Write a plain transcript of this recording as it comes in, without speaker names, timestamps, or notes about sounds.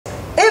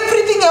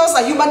Everything else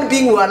a human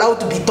being will allow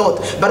to be taught.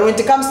 But when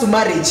it comes to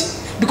marriage,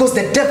 because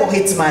the devil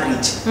hates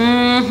marriage.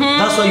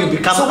 That's why you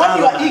become. So when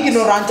you are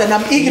ignorant and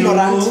I'm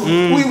ignorant,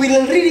 we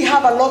will really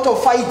have a lot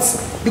of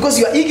fights because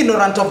you are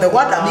ignorant of the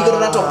word, I'm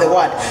ignorant of the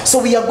word.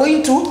 So we are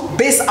going to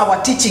base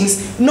our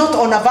teachings not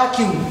on a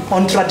vacuum,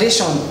 on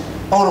tradition,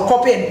 or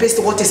copy and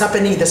paste what is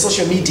happening in the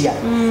social media.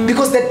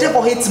 Because the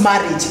devil hates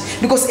marriage.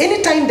 Because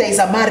anytime there is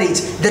a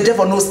marriage, the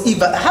devil knows if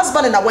a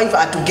husband and a wife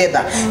are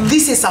together,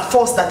 this is a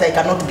force that I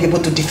cannot be able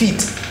to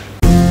defeat.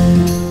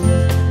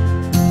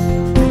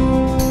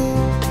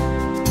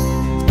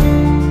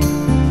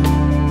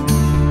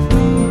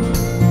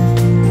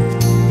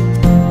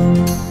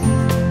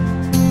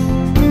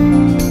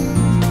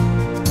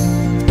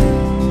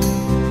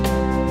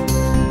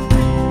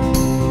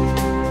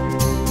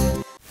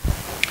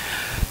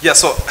 Yeah,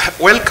 so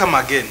welcome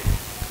again.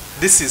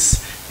 This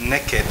is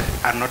Naked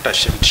and Not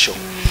Ashamed show.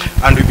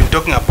 And we've been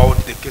talking about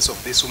the case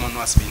of this woman who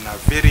has been in a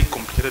very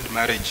complicated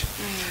marriage.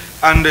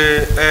 And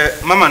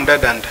mom and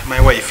dad and my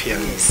wife here,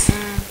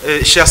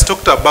 she has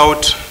talked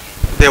about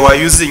they were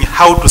using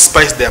how to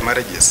spice their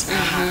marriages.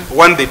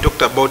 One, they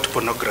talked about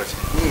pornography.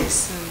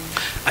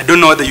 I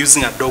don't know whether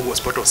using a dog was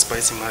part of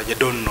spicing marriage, I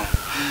don't know.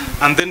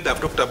 And then they've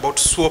talked about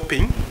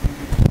swapping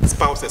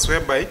spouses,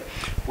 whereby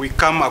we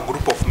come a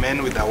group of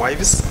men with their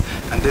wives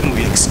and then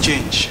we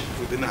exchange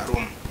within a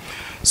room.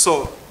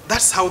 So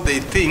that's how they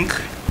think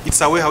it's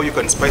a way how you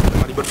can spice the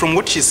marriage. But from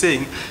what she's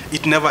saying,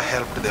 it never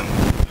helped them.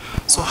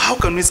 So how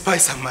can we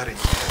spice a marriage?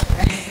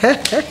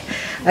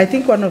 I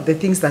think one of the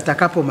things that a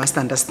couple must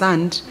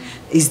understand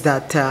is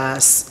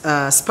that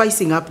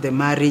spicing up the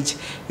marriage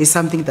is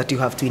something that you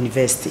have to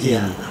invest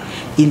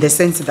in the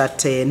sense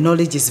that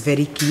knowledge is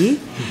very key.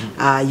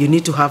 You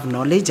need to have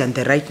knowledge and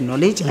the right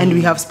knowledge, and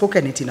we have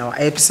spoken it in our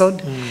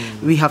episode.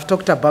 We have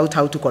talked about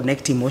how to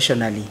connect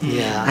emotionally,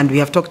 and we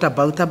have talked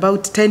about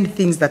 10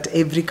 things that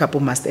every couple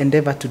must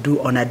endeavor to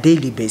do on a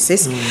daily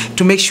basis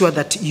to make sure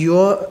that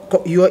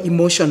you're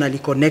emotionally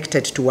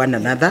connected to one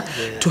another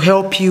to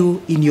help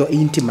you in your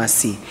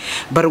intimacy.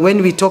 But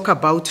when we talk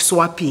about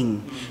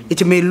swapping,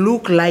 it may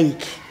look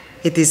like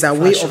it is a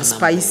way of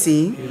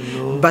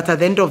spicing, but at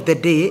the end of the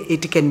day,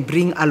 it can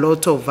bring a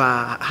lot of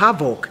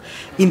havoc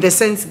in the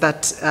sense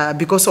that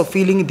because of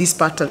feeling this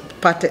partner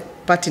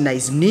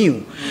is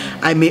new,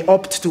 I may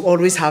opt to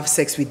always have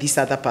sex with this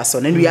other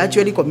person, and we are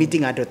actually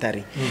committing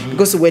adultery.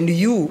 Because when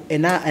you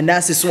and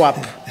us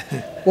swap,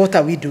 what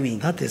are we doing?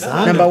 That is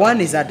Number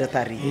one is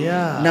adultery.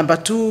 Number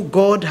two,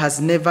 God has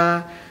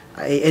never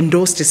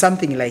endorsed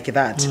something like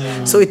that.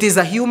 So it is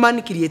a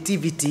human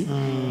creativity,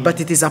 but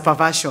it is a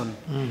perversion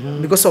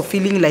because of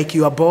feeling like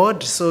you are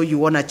bored, so you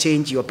want to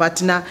change your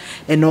partner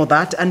and all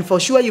that. And for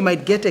sure you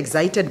might get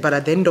excited, but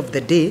at the end of the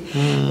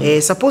day,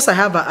 suppose I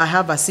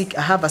have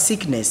a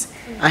sickness.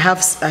 I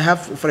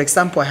have for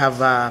example, I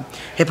have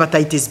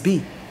hepatitis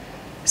B.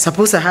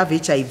 Suppose I have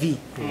HIV.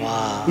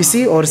 You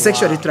see, or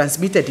sexually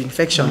transmitted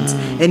infections,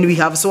 and we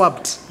have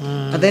swapped.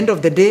 At the end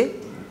of the day,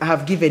 I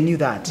have given you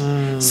that.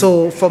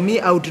 So for me,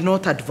 I would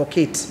not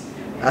advocate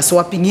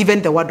swapping.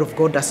 Even the word of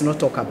God does not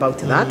talk about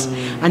that.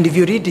 And if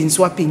you read in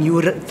swapping, you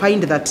will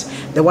find that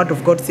the word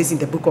of God says in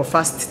the book of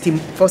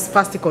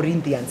 1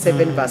 Corinthians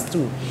 7 verse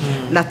 2,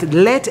 that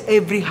let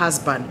every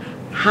husband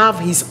have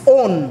his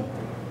own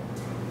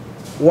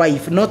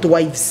wife, not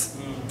wives.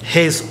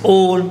 His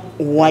own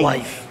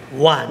wife.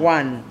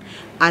 One.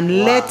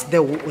 And let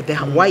the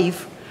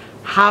wife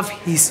have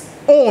his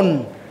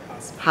own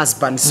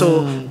husband.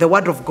 So the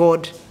word of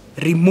God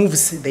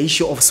removes the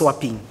issue of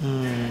swapping.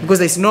 Because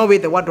there's no way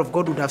the word of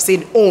God would have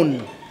said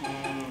own.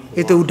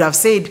 It would have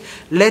said,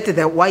 let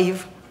the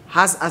wife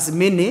has as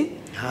many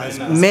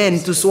men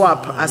to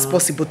swap as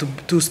possible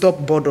to stop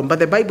boredom. But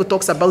the Bible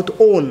talks about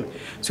own.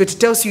 So it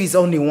tells you it's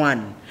only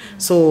one.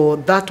 So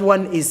that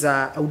one is,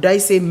 would I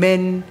say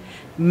men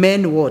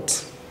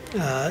what?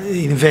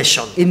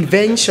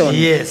 Invention.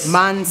 Yes.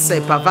 Man's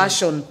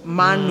perversion,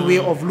 man way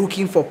of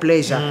looking for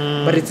pleasure,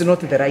 but it's not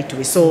the right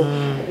way. So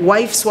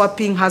wife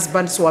swapping,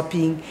 husband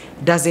swapping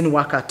doesn't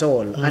work at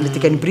all, and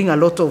it can bring a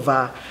lot of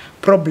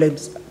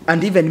problems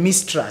and even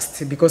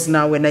mistrust. Because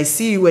now when I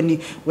see when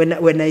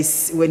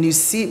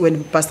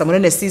Pastor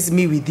Munene sees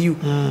me with you,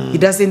 he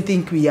doesn't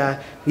think we are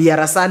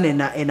a son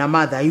and a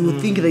mother. He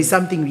would think there is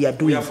something we are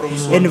doing,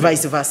 and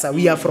vice versa.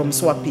 We are from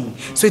swapping.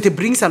 So it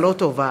brings a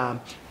lot of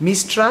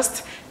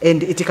mistrust,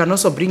 and it can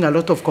also bring a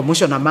lot of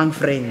commotion among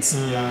friends.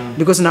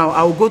 Because now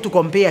I'll go to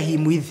compare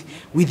him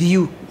with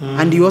you,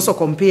 and you also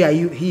compare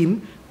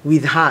him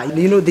with her.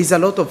 You know, there's a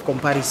lot of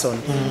comparison,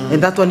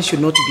 and that one should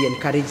not be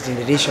encouraged in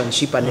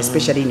relationship, and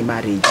especially in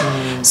marriage.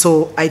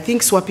 So I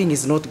think swapping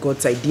is not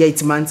God's idea,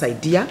 it's man's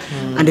idea,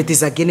 and it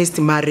is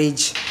against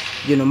marriage,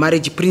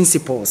 marriage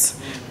principles.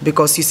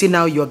 Because you see,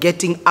 now you're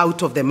getting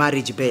out of the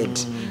marriage bed.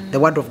 The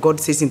word of God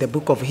says in the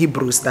book of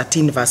Hebrews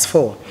 13 verse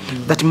 4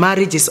 that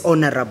marriage is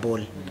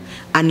honorable,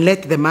 and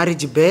let the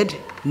marriage bed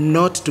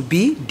not to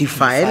be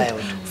defiled,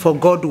 for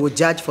God will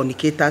judge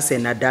fornicators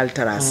and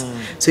adulterers.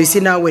 So you see,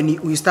 now when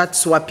you start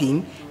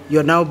swapping,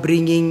 you're now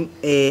bringing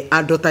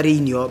adultery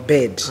in your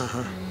bed.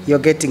 You're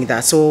getting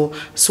that. So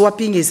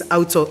swapping is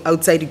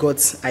outside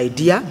God's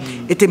idea.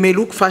 It may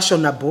look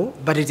fashionable,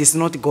 but it is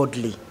not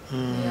godly.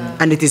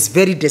 And it is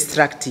very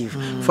destructive.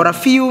 For a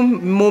few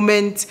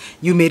moments,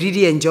 you may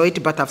really enjoy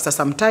it, but after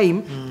some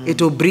time,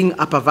 it will bring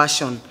up a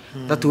version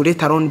that will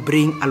later on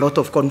bring a lot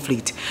of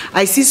conflict.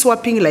 I see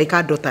swapping like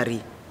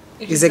adultery.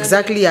 It's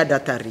exactly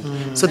adultery.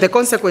 So the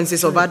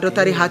consequences of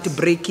adultery,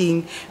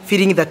 heartbreaking,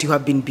 feeling that you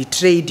have been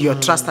betrayed, your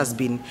trust has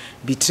been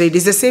betrayed,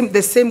 is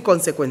the same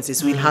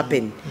consequences will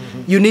happen.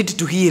 You need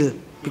to heal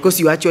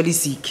because you're actually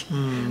sick.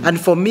 And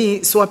for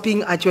me,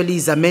 swapping actually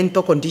is a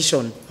mental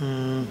condition.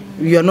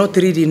 You are not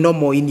really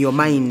normal in your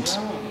mind.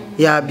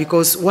 Yeah,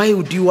 because why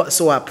would you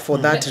swap for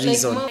that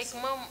reason? Like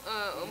mom,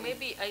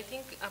 maybe I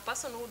think a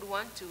person would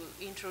want to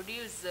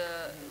introduce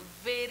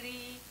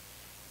very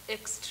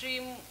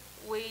extreme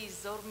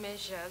ways or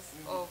measures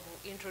of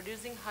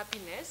introducing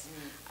happiness.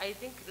 I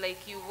think, like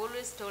you've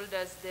always told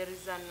us, there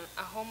is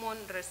a hormone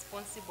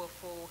responsible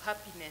for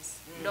happiness,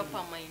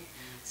 dopamine.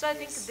 So I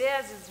think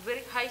theirs is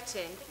very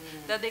heightened,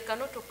 that they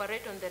cannot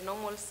operate on the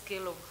normal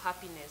scale of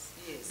happiness.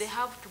 They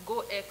have to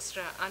go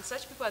extra, and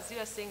such people, as you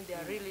are saying, they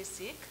are really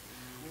sick,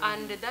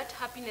 and that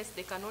happiness,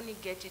 they can only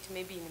get it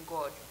maybe in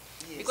God.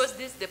 Because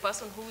this is the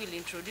person who will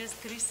introduce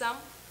threesome,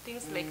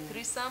 things like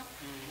threesome.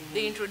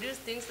 They introduce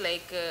things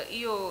like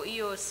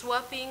EO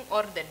swapping,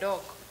 or the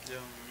dog,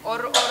 or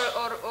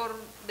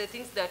the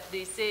things that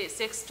they say,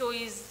 sex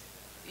toys,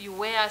 you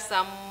wear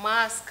some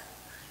mask,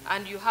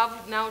 and you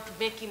have now to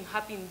make him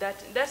happy in that.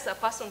 That's a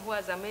person who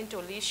has a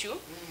mental issue,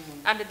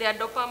 and their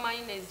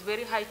dopamine is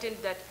very heightened,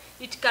 that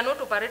it cannot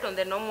operate on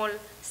the normal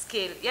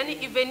scale.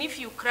 Yani, even if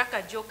you crack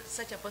a joke,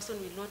 such a person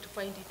will not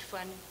find it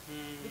funny.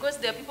 Because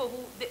there are people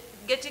who,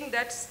 getting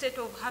that state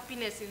of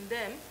happiness in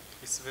them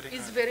is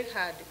very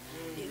hard.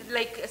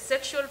 Like a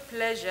sexual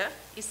pleasure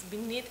is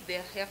beneath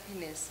their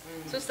happiness.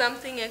 So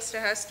something extra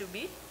has to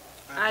be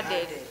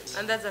added.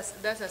 And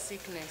that's a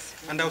sickness.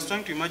 And I was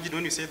trying to imagine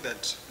when you said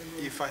that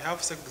if I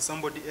have sex with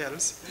somebody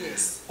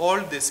else, all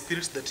the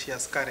spirits that he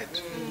has carried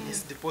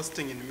is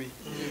depositing in me.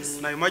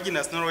 Now imagine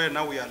as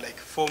now we are like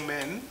 4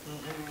 men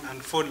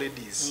and 4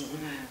 ladies,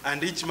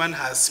 and each man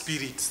has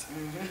spirits.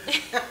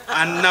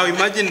 And now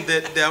imagine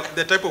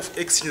the type of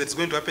exchange that's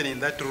going to happen in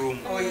that room.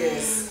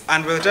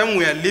 And by the time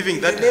we are leaving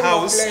that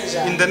house,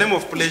 in the name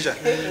of pleasure,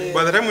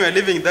 by the time we are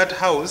leaving that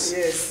house,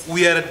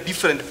 we are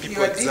different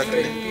people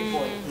exactly.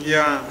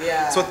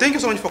 Yeah. So thank you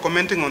so much for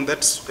commenting on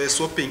that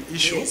swapping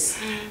issue.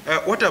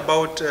 What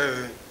about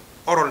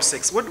oral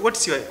sex?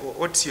 What's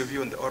your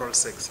view on the oral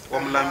sex?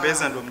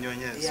 Wamlambez and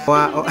Wamnyonyez.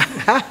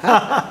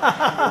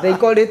 They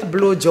call it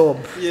blow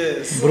job.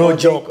 Yes. Blow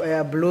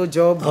job. Blow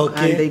job.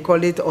 Okay. And they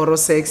call it oral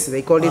sex.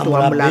 They call it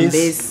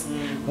Wamlambez,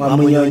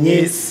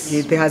 Wamnyonyez.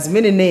 It has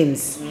many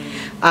names.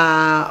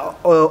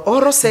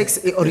 Oral sex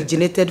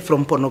originated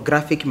from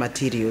pornographic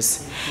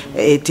materials.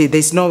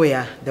 There's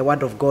nowhere the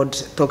word of God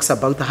talks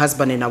about a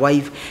husband and a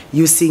wife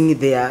using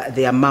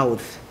their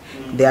mouth,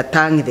 their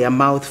tongue, their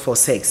mouth for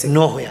sex.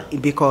 Nowhere.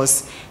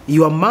 Because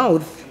your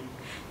mouth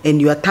and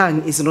your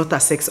tongue is not a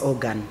sex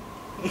organ.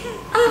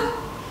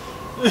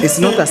 It's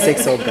not a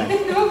sex organ.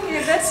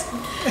 Okay,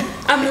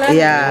 I'm learning.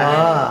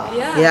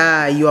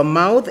 Yeah, your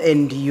mouth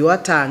and your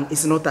tongue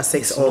is not a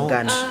sex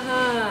organ.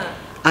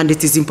 And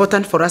it is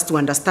important for us to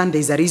understand there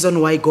is a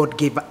reason why God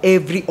gave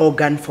every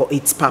organ for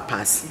its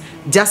purpose.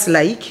 Just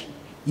like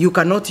you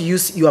cannot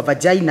use your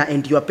vagina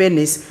and your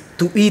penis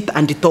to eat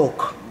and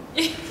talk.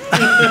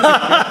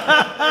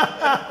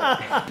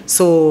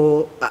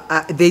 So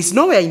there is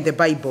nowhere in the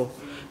Bible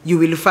you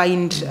will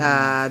find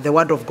the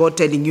word of God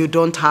telling you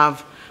don't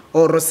have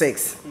oral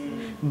sex.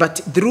 But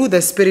through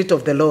the Spirit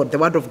of the Lord, the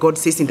word of God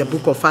says in the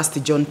book of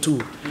 1 John 2,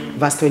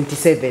 verse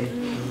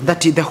 27, that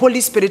the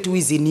Holy Spirit who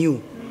is in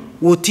you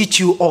will teach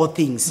you all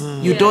things.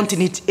 You don't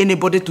need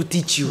anybody to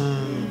teach you.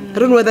 I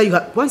don't know whether you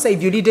have, once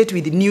if you read it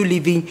with the New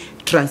Living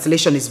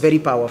Translation, is very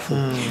powerful.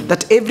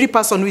 That every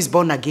person who is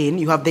born again,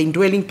 you have the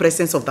indwelling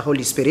presence of the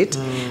Holy Spirit,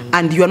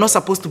 and you are not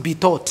supposed to be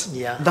taught.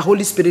 The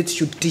Holy Spirit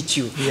should teach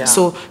you.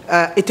 So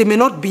it may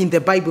not be in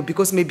the Bible,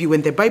 because maybe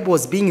when the Bible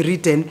was being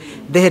written,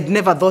 they had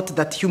never thought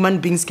that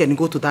human beings can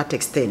go to that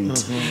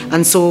extent.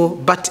 And so,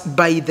 but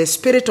by the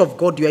Spirit of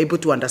God, you are able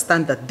to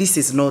understand that this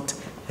is not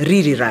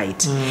really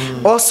right.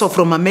 Also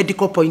from a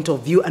medical point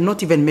of view, and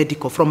not even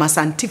medical, from a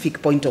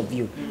scientific point of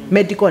view,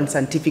 medical and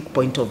scientific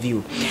point of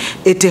view,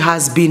 it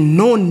has been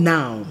known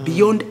now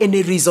beyond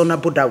any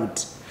reasonable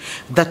doubt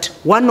that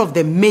one of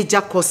the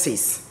major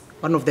causes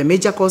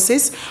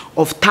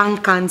of tongue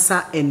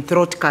cancer and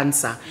throat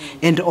cancer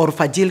and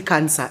orophageal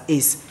cancer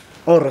is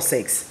oral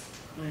sex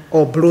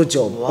or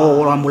blowjob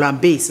or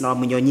Wamlambez or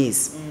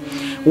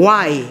Wamnyonyez.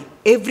 Why?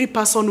 Every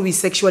person who is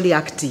sexually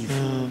active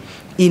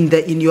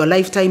in your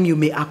lifetime, you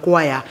may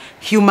acquire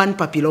human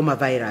papilloma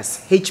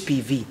virus,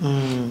 HPV.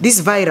 This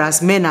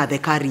virus, men are the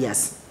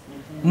carriers.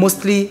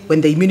 Mostly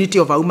when the immunity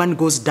of a woman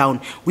goes down,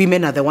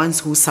 women are the ones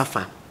who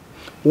suffer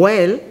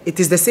Well, it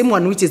is the same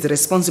one which is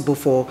responsible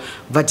for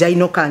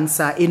vaginal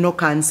cancer, anal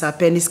cancer,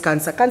 penis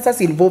cancer, cancers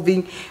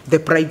involving the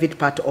private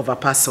part of a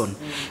person.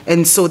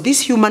 And so this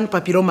human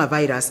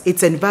papillomavirus,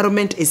 its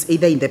environment is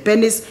either in the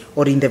penis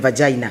or in the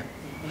vagina.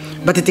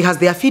 But it has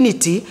the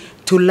affinity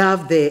to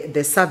love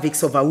the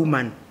cervix of a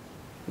woman.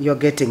 You're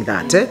getting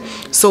that.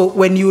 So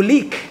when you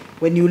lick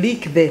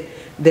the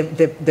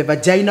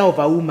vagina of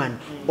a woman,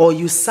 or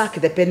you suck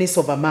the penis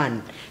of a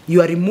man,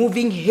 you are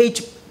removing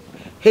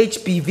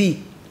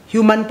HPV,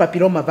 human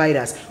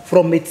papillomavirus,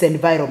 from its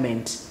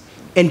environment,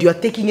 and you are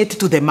taking it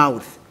to the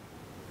mouth.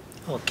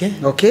 Okay.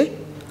 Okay?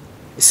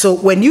 So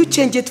when you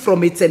change it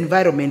from its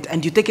environment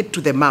and you take it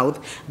to the mouth,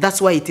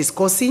 that's why it is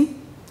causing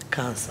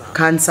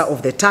cancer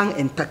of the tongue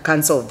and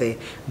cancer of the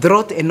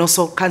throat, and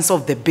also cancer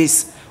of the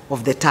base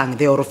of the tongue,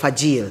 the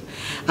orophageal.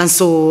 And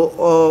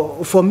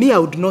so for me, I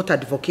would not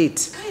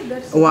advocate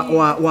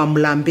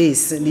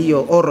Wamlambez,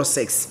 oral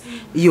sex,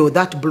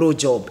 that blow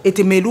job.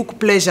 It may look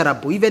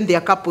pleasurable. Even there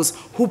are couples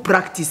who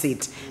practice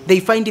it.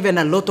 They find even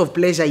a lot of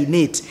pleasure in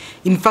it.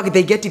 In fact,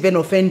 they get even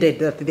offended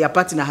that their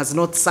partner has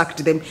not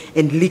sucked them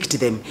and licked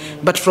them.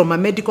 But from a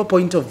medical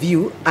point of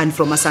view and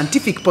from a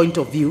scientific point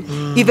of view,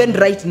 even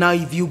right now,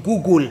 if you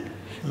Google,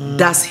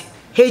 does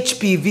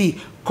HPV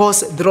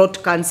cause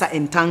throat cancer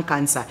and tongue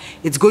cancer,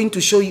 it's going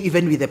to show you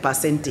even with a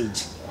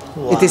percentage.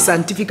 Wow. It is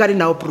scientifically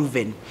now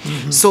proven.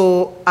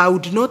 So I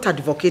would not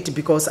advocate,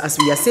 because as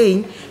we are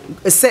saying,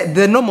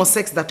 the normal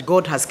sex that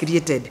God has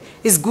created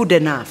is good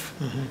enough.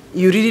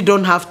 You really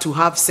don't have to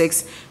have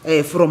sex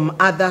from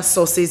other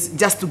sources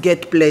just to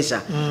get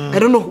pleasure. I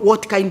don't know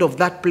what kind of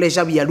that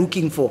pleasure we are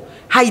looking for.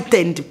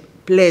 Heightened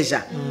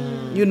pleasure.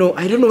 You know,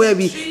 I don't know where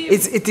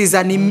it's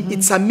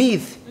a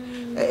myth.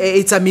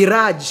 It's a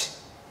mirage.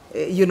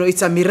 You know,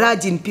 it's a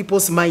mirage in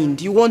people's mind.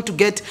 You want to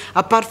get,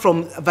 apart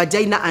from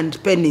vagina and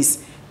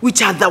penis,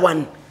 which other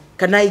one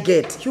can I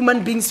get?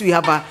 Human beings, we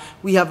have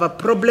a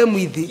problem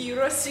with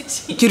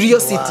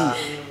curiosity. Wow.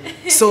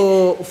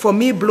 So for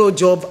me, blow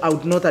job, I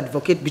would not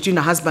advocate between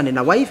a husband and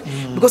a wife,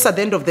 because at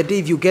the end of the day,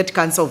 if you get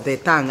cancer of the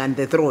tongue and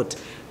the throat,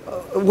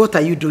 what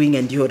are you doing?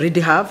 And you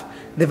already have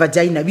the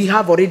vagina. We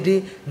have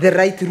already the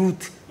right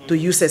route to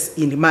use us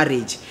in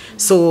marriage.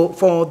 So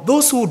for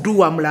those who do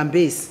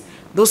Wamlambez,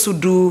 those who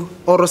do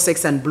oral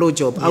sex and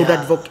blowjob,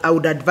 I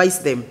would advise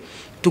them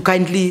to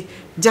kindly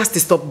just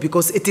stop,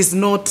 because it is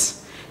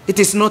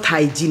not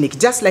hygienic.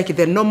 Just like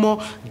the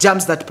normal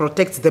germs that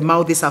protect the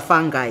mouth is a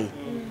fungi.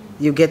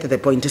 You get the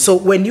point. So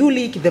when you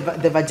lick the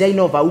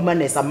vagina of a woman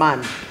as a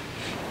man,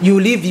 you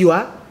leave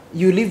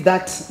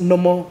that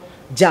normal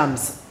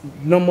germs,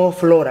 normal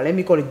flora, let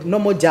me call it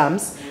normal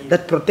germs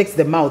that protects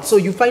the mouth. So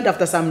you find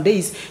after some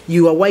days,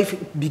 your wife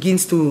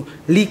begins to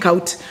leak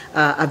out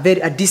a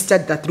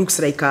discharge that looks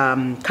like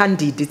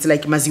candid. It's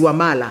like maziwa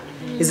mala.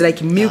 It's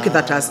like milk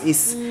that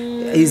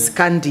is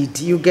candid.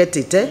 You get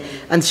it, eh?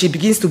 And she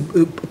begins to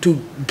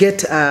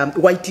get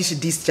whitish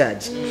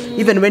discharge.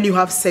 Even when you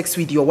have sex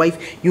with your wife,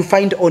 you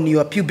find on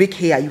your pubic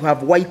hair you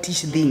have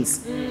whitish things.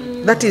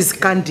 That is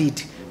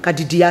candid.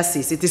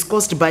 Candidiasis. It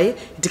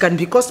can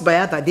be caused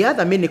by the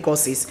other many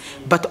causes,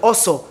 but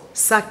also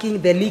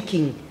sucking, the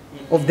leaking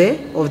of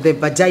the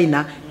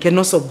vagina can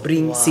also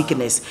bring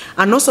sickness.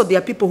 And also there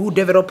are people who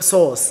develop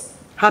sores,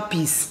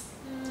 herpes,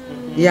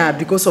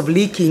 because of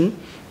leaking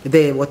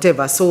the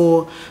whatever.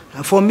 So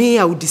for me,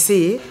 I would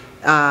say,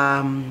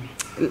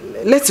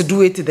 let's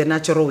do it the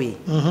natural way.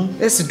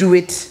 Let's do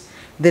it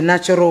the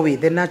natural way,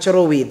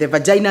 the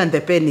vagina and the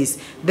penis.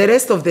 The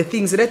rest of the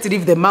things, let's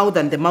leave the mouth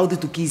and the mouth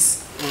to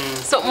kiss.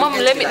 So, Mom,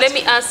 let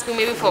me ask you,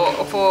 maybe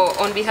for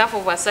on behalf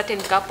of a certain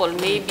couple,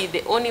 maybe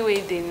the only way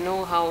they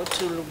know how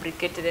to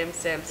lubricate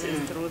themselves is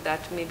through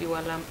that maybe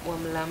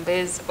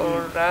Wamlambez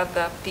or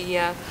rather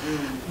peer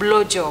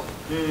blowjob.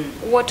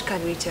 What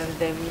can we tell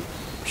them?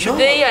 Should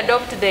they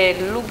adopt the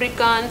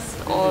lubricants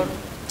or?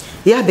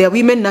 Yeah, there are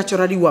women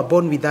naturally who are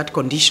born with that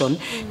condition.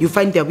 You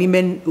find there are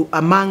women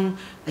among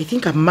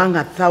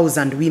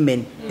 1,000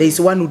 women, there is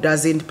one who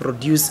doesn't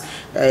produce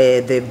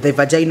the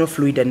vaginal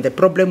fluid, and the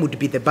problem would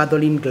be the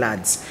bathing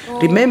glands.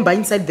 Remember,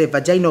 inside the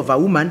vagina of a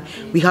woman,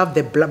 we have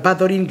the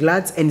bathing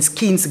glands and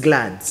skins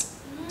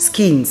glands.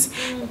 Skins,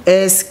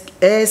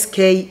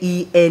 S-K-E-N-E-S.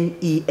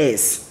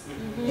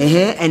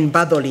 And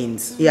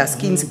batholins,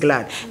 skins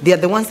gland. They are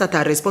the ones that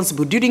are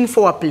responsible during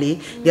foreplay.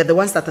 They are the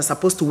ones that are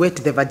supposed to wet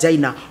the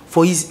vagina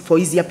for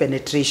easier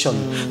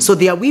penetration. So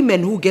there are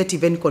women who get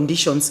even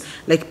conditions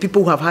like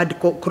people who have had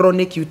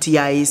chronic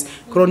UTIs,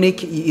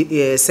 chronic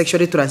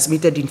sexually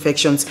transmitted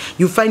infections.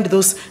 You find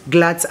those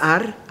glands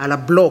are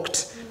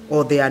blocked,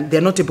 or they are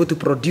not able to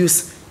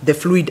produce the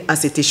fluid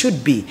as it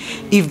should be.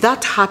 If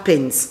that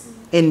happens,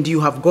 and you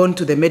have gone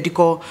to the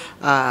medical,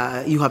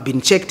 you have been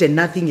checked and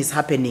nothing is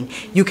happening,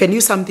 you can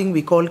use something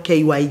we call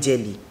KY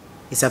jelly.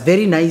 It's a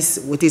very nice,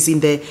 it is in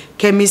the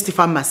chemist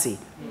pharmacy.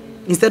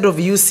 Instead of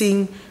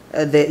using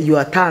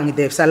your tongue,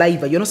 the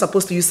saliva, you're not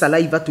supposed to use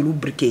saliva to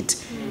lubricate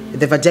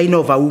the vagina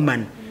of a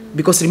woman.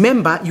 Because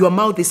remember, your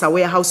mouth is a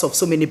warehouse of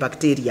so many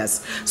bacteria.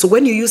 So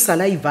when you use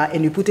saliva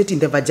and you put it in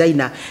the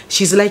vagina,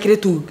 she's likely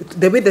to,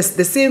 the way the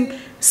same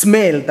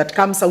smell that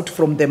comes out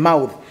from the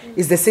mouth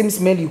is the same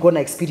smell you're going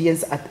to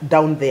experience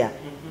down there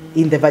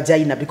in the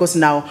vagina, because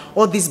now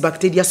all these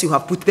bacteria, you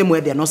have put them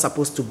where they're not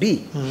supposed to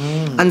be.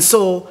 And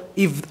so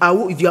if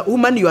you're a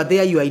woman, you are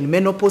there, you are in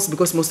menopause,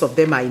 because most of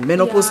them are in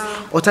menopause.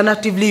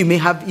 Alternatively, you may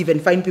have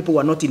even find people who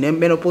are not in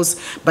menopause,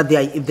 but they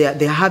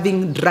are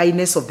having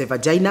dryness of the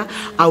vagina.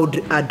 I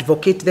would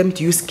advocate them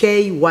to use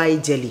KY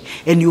jelly,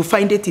 and you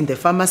find it in the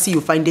pharmacy, you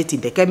find it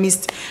in the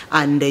chemist,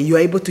 and you are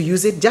able to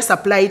use it. Just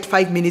apply it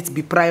 5 minutes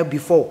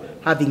before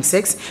having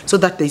sex, so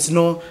that there is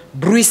no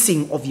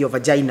bruising of your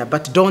vagina.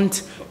 But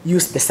don't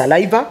use the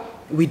saliva.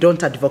 We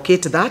don't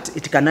advocate that.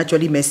 It can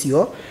actually mess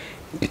the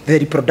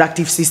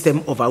reproductive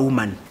system of a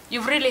woman.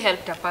 You've really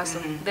helped a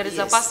person. There is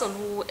a person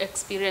who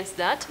experienced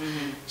that.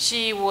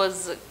 She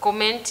was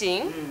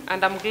commenting,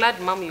 and I'm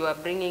glad, Mom, you are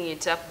bringing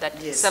it up, that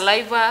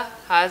saliva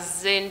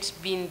hasn't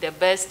been the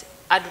best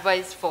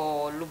advice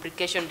for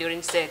lubrication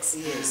during sex.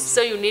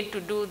 So you need to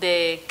do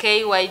the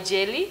KY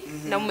jelly.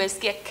 Na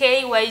umesikia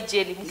KY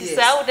jelly.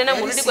 Mkisahau tena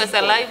murudi kwa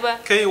saliva.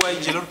 KY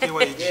jelly or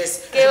KY?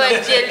 Yes. KY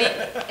jelly.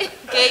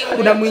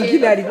 Kuna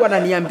mwingine alikuwa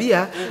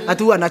ananiambia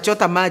atu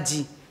anachota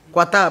maji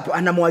kwa tap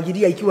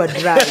anamwagilia ikiwa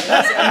dry.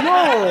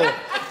 No,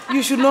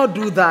 you should not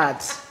do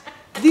that.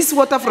 This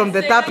water from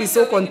the tap is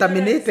so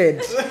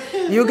contaminated.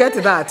 You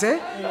get that, eh?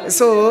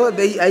 So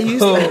I used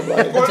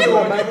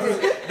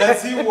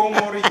Does he warm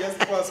or he just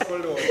pours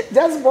cold water?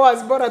 just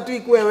pause, bora tu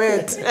ikuwe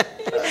wet.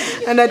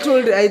 And I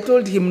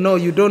told him, no,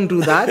 you don't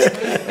do that.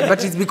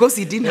 But it's because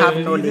he didn't have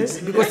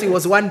knowledge. Because he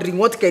was wondering,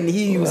 what can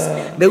he use?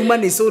 The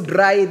woman is so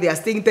dry, they are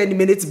staying 10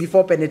 minutes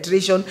before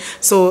penetration.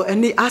 So,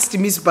 and he asked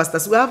me, Pastor,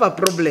 so we have a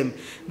problem.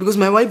 Because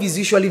my wife is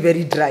usually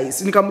very dry.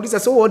 So nikamuliza,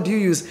 so what do you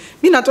use?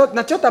 Mi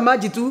nachota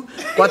maji tu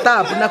kwa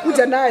tap,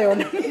 nakuja nayo.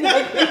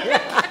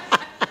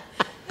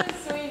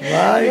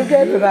 You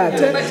get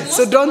that?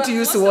 So don't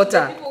use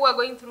water. People who are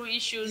going through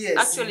issues,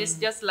 actually it's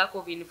just lack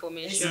of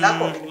information. It's lack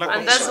of information.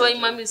 And that's why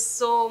Mom is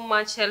so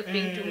much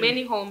helping to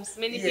many homes.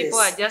 Many people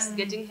are just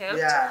getting help.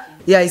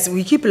 Yes,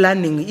 we keep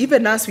learning.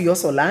 Even as we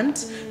also learned.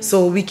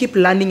 So we keep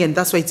learning, and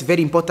that's why it's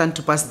very important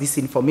to pass this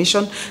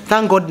information.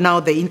 Thank God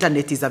now the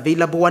internet is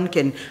available. One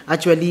can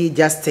actually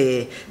just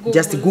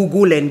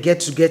Google and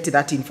get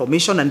that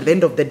information. And at the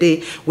end of the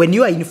day, when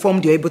you are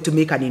informed, you're able to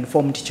make an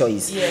informed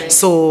choice.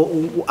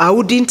 So I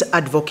wouldn't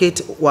advocate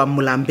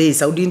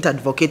Wamlambez. I wouldn't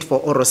advocate for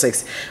oral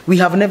sex. We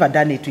have never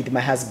done it with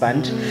my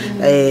husband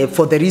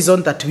for the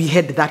reason that we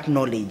had that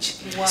knowledge.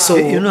 So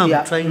you know,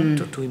 I'm trying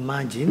to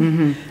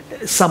imagine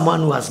someone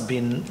who has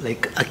been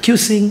like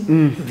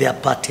accusing their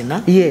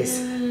partner. Yes.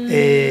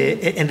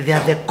 And they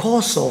are the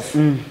cause of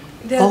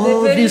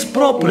all these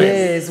problems.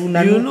 Yes,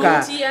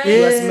 unanuka.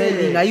 You are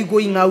smelling. Are you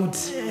going out?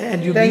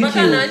 And you Thank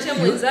you.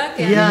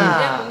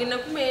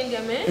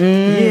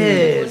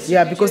 Yes.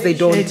 Yeah, because they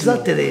don't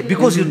know.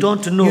 Because you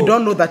don't know. You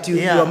don't know that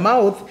your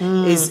mouth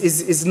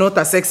is not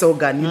a sex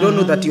organ. You don't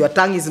know that your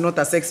tongue is not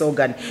a sex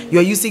organ. You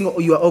are using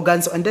your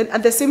organs. And then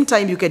at the same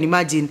time, you can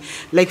imagine,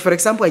 like for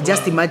example, I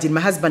just imagine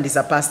my husband is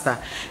a pastor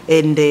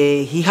and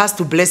he has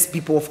to bless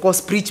people. Of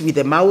course, preach with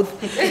the mouth,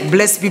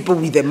 bless people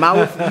with the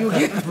mouth. You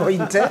get the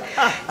point.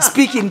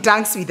 Speak in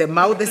tongues with the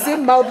mouth. The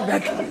same mouth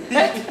that...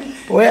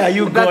 Where are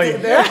you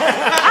going?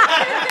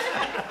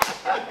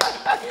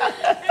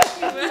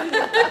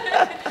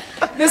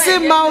 The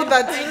same mouth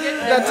that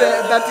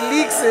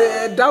leaks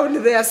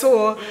down there.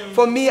 So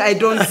for me, I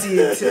don't see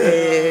it.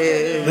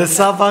 The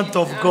servant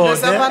of God.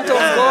 The servant of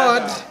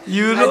God.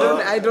 You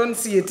know, I don't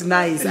see it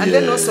nice. And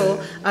then also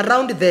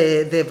around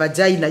the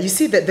vagina, you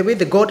see the way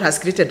the God has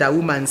created a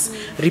woman's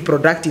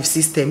reproductive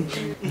system.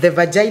 The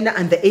vagina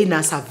and the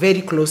anus are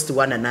very close to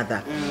one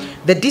another.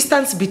 The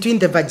distance between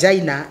the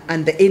vagina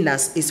and the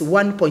anus is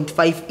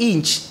 1.5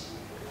 inch.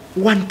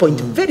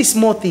 Very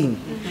small thing.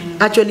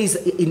 Actually,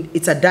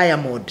 it's a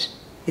diamond.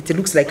 It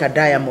looks like a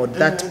diamond,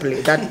 that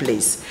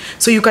place.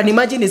 So you can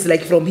imagine it's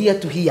like from here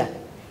to here.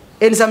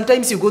 And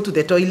sometimes you go to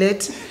the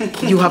toilet,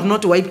 you have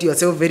not wiped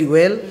yourself very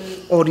well,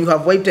 or you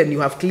have wiped and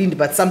you have cleaned,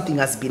 but something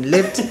has been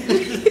left.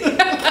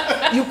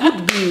 You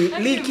could be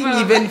leaking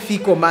even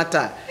fecal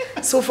matter.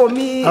 So for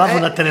me, no. I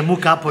would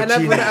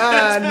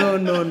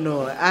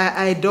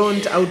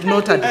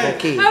not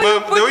advocate. Well,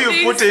 the way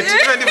you put it,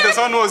 even if the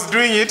son was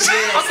doing it.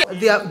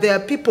 There are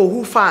people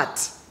who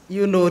fart.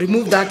 You know,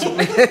 remove that.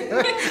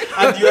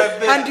 And you are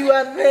there. And you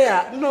are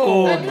there.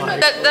 No.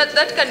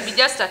 That can be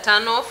just a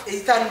turn off.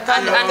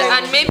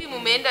 And maybe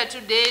mumeenda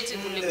to date,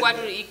 mulikuwa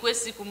tu ikwe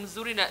siku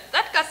mzuri na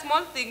that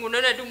small thing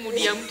unaona tu mood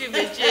ya mtu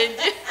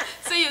imechange.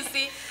 So you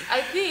see,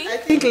 I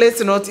think let's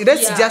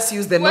just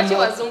use the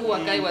normal.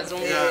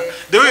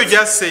 The way you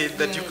just said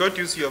that you can't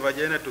use your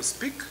vagina to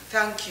speak.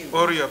 Thank you.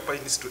 Or your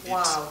penis to eat.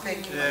 Wow,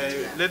 thank you.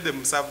 Let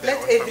them serve their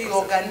own every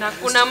organ. Na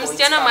kuna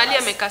msichana mahali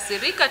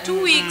amekasirika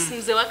 2 weeks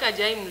mzee wake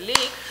hajai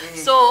mlick.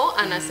 So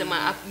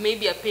anasema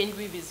maybe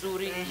apendwi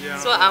vizuri.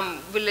 So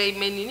vile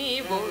imenini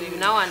hivyo you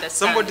now understand.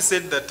 Somebody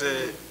said that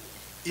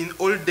in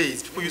old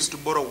days, people used to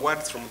borrow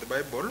words from the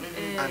Bible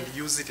and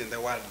use it in the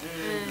world.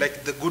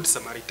 Like the Good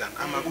Samaritan.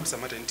 I'm a good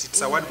Samaritan.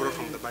 It's a word borrowed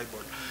from the Bible.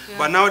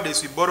 But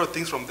nowadays, we borrow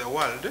things from the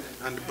world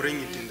and bring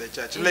it in the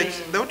church. Like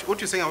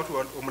what you're saying about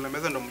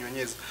Wamlambez and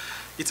Wamlambez,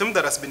 it's something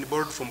that has been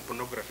borrowed from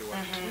pornography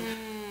world.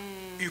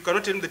 You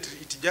cannot tell me that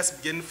it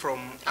just began from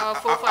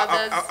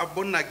a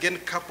born-again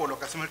couple or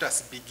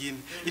Casamaritas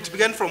begin. It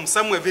began from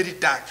somewhere very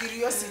dark.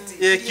 Curiosity.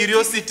 Yeah,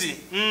 curiosity.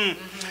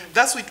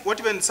 That's what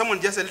even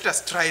someone just said, let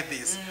us try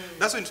this.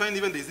 That's when you find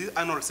even there's this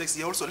anal sex,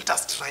 you also let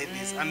us try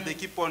this. And they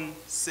keep on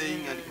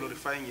saying and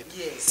glorifying it.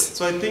 Yes.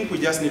 So I think we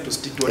just need to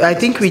stick to it. I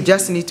think we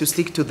just need to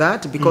stick to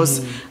that,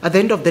 because at the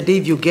end of the day,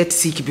 if you get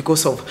sick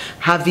because of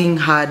having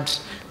had,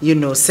 you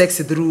know, sex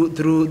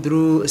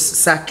through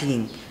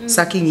sucking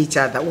each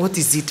other, what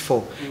is it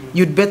for?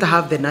 You'd better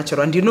have the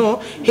natural. And you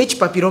know,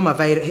 HPV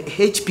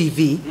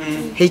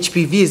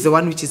is the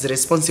one which is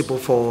responsible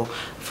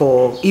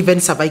for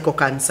even cervical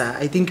cancer.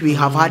 I think we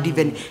have had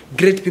even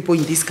great people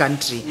in this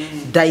country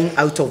dying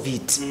out of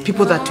it.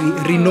 People that we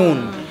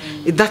renown.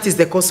 That is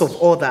the cause of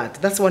all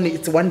that. That's one.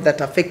 It's one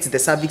that affects the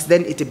cervix.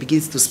 Then it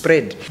begins to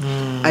spread.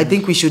 I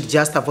think we should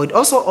just avoid.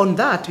 Also on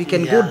that, we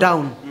can go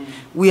down.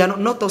 We are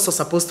not also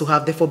supposed to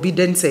have the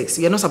forbidden sex.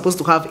 We are not supposed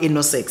to have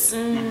anal sex.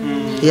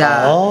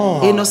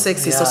 Yeah, anal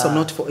sex is also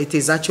not for. It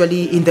is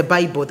actually in the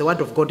Bible. The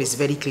word of God is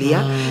very clear.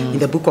 In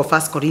the book of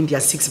 1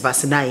 Corinthians 6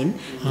 verse 9,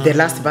 the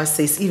last verse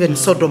says, even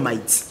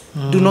sodomites,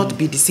 do not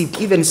be deceived.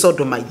 Even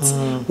sodomites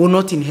will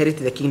not inherit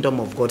the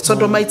kingdom of God.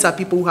 Sodomites are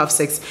people who have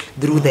sex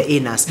through the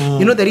anus.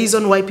 You know the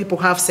reason why people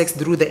have sex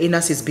through the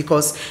anus is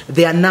because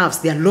there are nerves.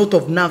 There are a lot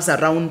of nerves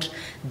around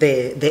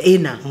the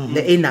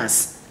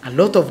anus. A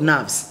lot of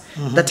nerves.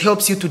 That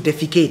helps you to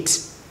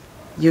defecate.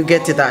 You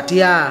get that?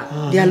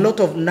 Yeah. There are a lot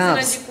of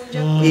nerves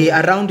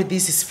around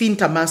this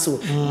sphincter muscle.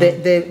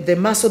 The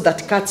muscle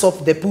that cuts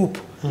off the poop.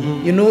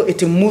 You know,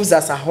 it moves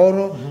as a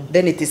horror,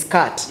 then it is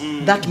cut.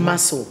 That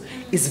muscle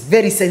is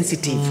very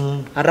sensitive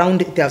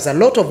around it. There's a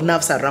lot of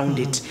nerves around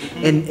it.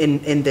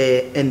 And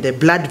the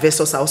blood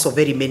vessels are also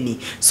very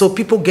many. So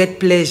people get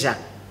pleasure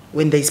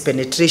when there is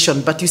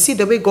penetration. But you see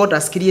the way God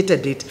has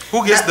created it.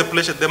 Who gets the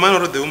pleasure, the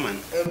man or the woman?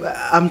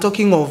 I'm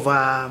talking of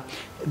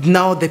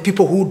now the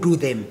people who do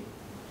them.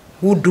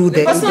 Who do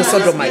the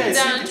sodomites.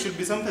 It should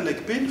be something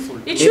like painful.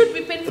 It should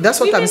be painful. That's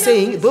what I'm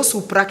saying. Those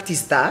who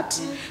practice that,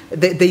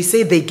 they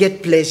say they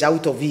get pleasure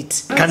out of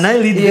it. Can I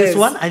read this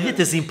one? I think it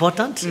is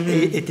important.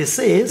 It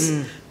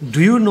says,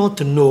 do you not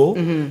know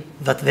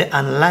that the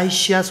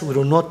unrighteous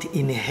will not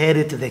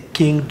inherit the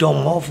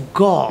kingdom of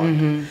God?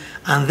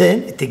 And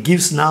then it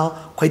gives now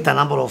quite a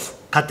number of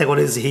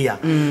categories here.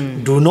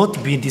 Do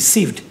not be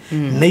deceived.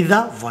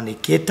 Neither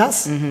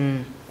fornicators,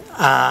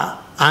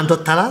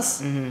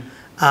 adulterers,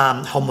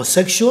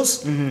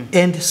 homosexuals,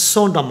 and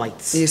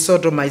sodomites.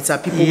 Sodomites are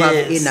people who have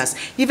anus.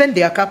 Even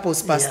their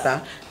couples,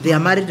 pastor, they are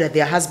married to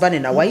their husband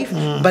and a wife,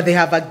 but they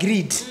have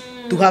agreed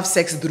to have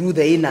sex through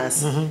the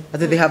anus.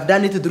 They have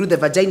done it through the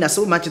vagina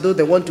so much, though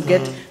they want to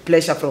get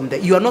pleasure from the.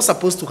 You are not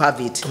supposed to have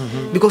it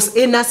because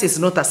anus is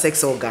not a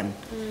sex organ.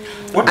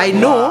 I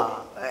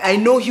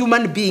know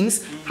human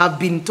beings have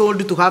been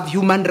told to have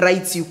human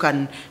rights. You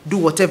can do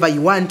whatever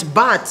you want,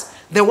 but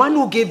the one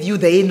who gave you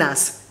the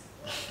anus,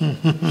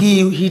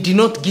 he did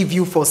not give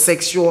you for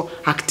sexual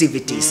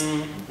activities.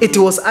 It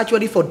was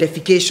actually for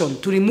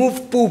defecation, to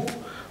remove poop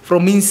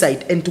from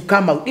inside and to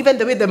come out. Even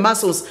the way the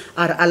muscles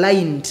are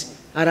aligned.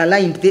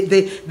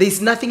 There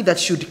is nothing that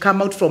should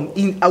come out from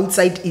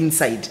outside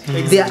inside.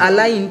 They are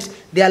aligned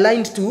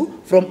to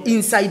from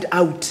inside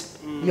out.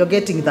 You're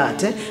getting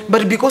that,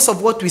 But because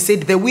of what we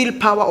said, the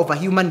willpower of a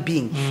human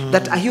being,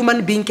 that a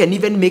human being can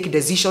even make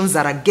decisions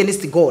that are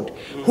against God,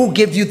 who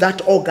gave you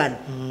that organ,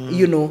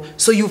 you know.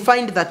 So you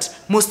find that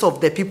most of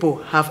the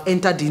people have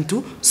entered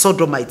into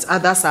sodomites.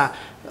 Others are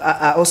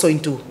also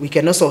into, we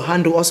can also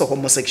handle also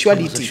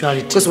homosexuality.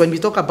 Because when we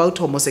talk about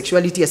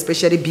homosexuality,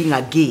 especially being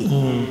a gay,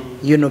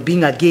 you know,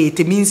 being a gay,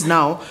 it means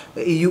now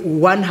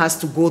one has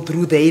to go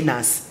through the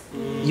anus,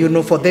 you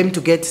know, for them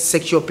to get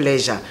sexual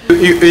pleasure.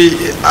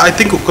 I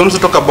think we can also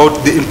talk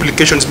about the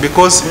implications,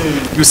 because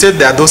you said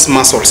there are those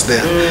muscles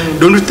there.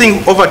 Don't you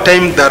think over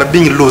time they are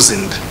being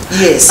loosened?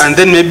 Yes. And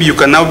then maybe you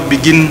can now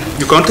begin,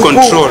 you can't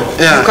control.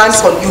 Yeah.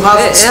 You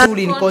have stool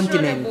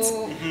incontinence.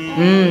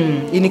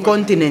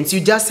 Incontinence,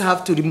 you just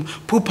have to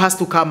poop has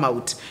to come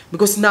out,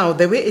 because now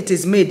the way it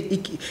is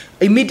made,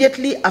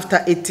 immediately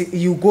after it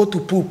you go to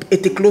poop,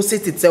 it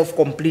closes itself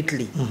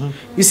completely.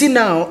 You see,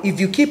 now if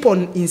you keep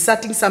on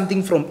inserting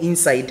something from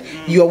inside,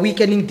 you are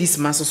weakening this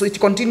muscle, so it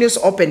continues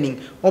opening.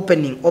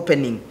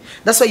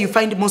 That's why you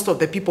find most of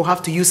the people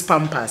have to use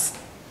pampers.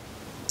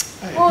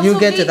 Oh, you so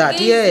get that?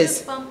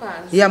 Yes.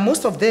 Pampers. Yeah,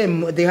 most of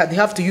them, they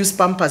have to use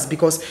Pampers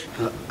because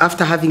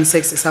after having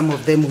sex, some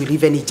of them will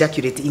even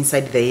ejaculate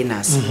inside the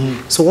anus.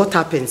 So what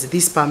happens?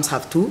 These sperms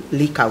have to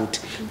leak out.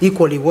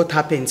 Equally, what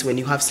happens when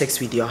you have sex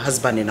with your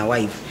husband and a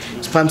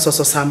wife? Sperms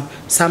also,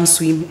 some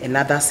swim and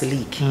others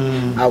leak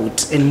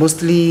out. And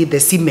mostly the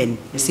semen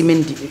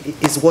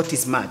is what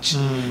is much.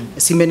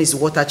 Semen is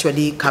what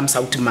actually comes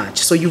out much.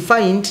 So you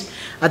find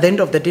at the end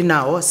of the day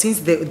now, since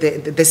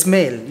the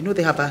smell, you know,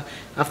 they have a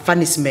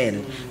funny smell.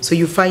 So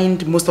you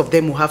find most of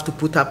them will have to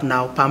put up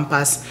now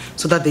Pampers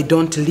so that they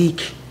don't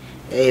leak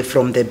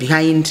from the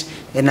behind.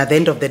 And at the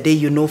end of the day,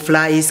 you know,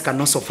 flies can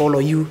also follow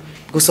you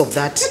because of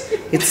that.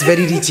 It's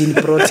very rich in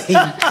protein.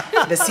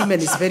 The semen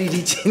is very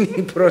rich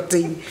in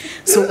protein.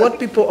 So what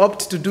people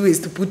opt to do is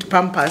to put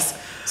Pampers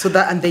so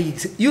that, and they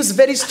use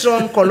very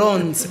strong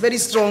colognes, very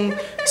strong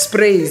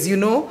sprays, you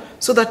know,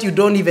 so that you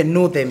don't even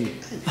know them.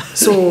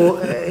 So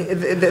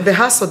the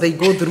hassle they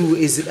go through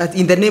is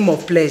in the name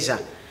of pleasure.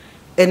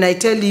 And I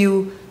tell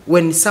you,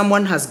 when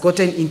someone has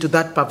gotten into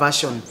that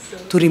perversion,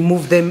 to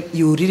remove them,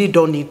 you really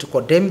don't need to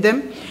condemn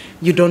them.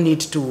 You don't need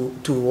to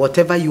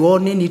whatever. You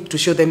only need to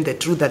show them the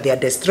truth that they are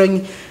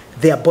destroying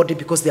their body,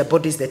 because their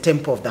body is the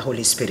temple of the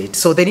Holy Spirit.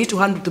 So they need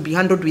to be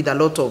handled with a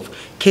lot of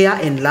care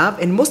and love.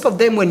 And most of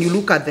them, when you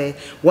look at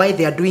why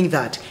they are doing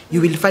that,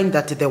 you will find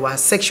that they were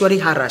sexually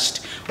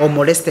harassed or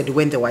molested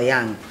when they were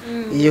young.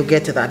 You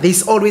get that.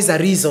 There's always a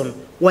reason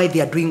why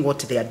they are doing what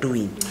they are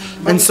doing.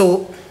 And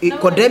so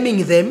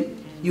condemning them,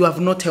 you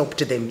have not helped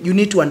them. You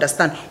need to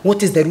understand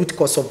what is the root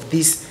cause of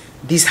this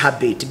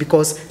habit,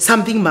 because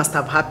something must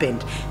have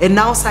happened. And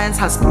now science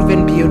has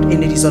proven beyond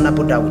any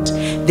reasonable doubt.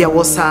 There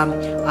was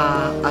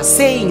a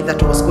saying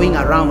that was going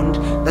around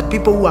that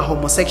people who are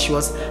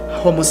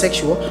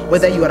homosexual,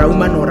 whether you are a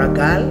woman or a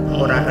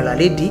girl or a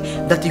lady,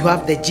 that you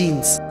have the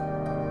genes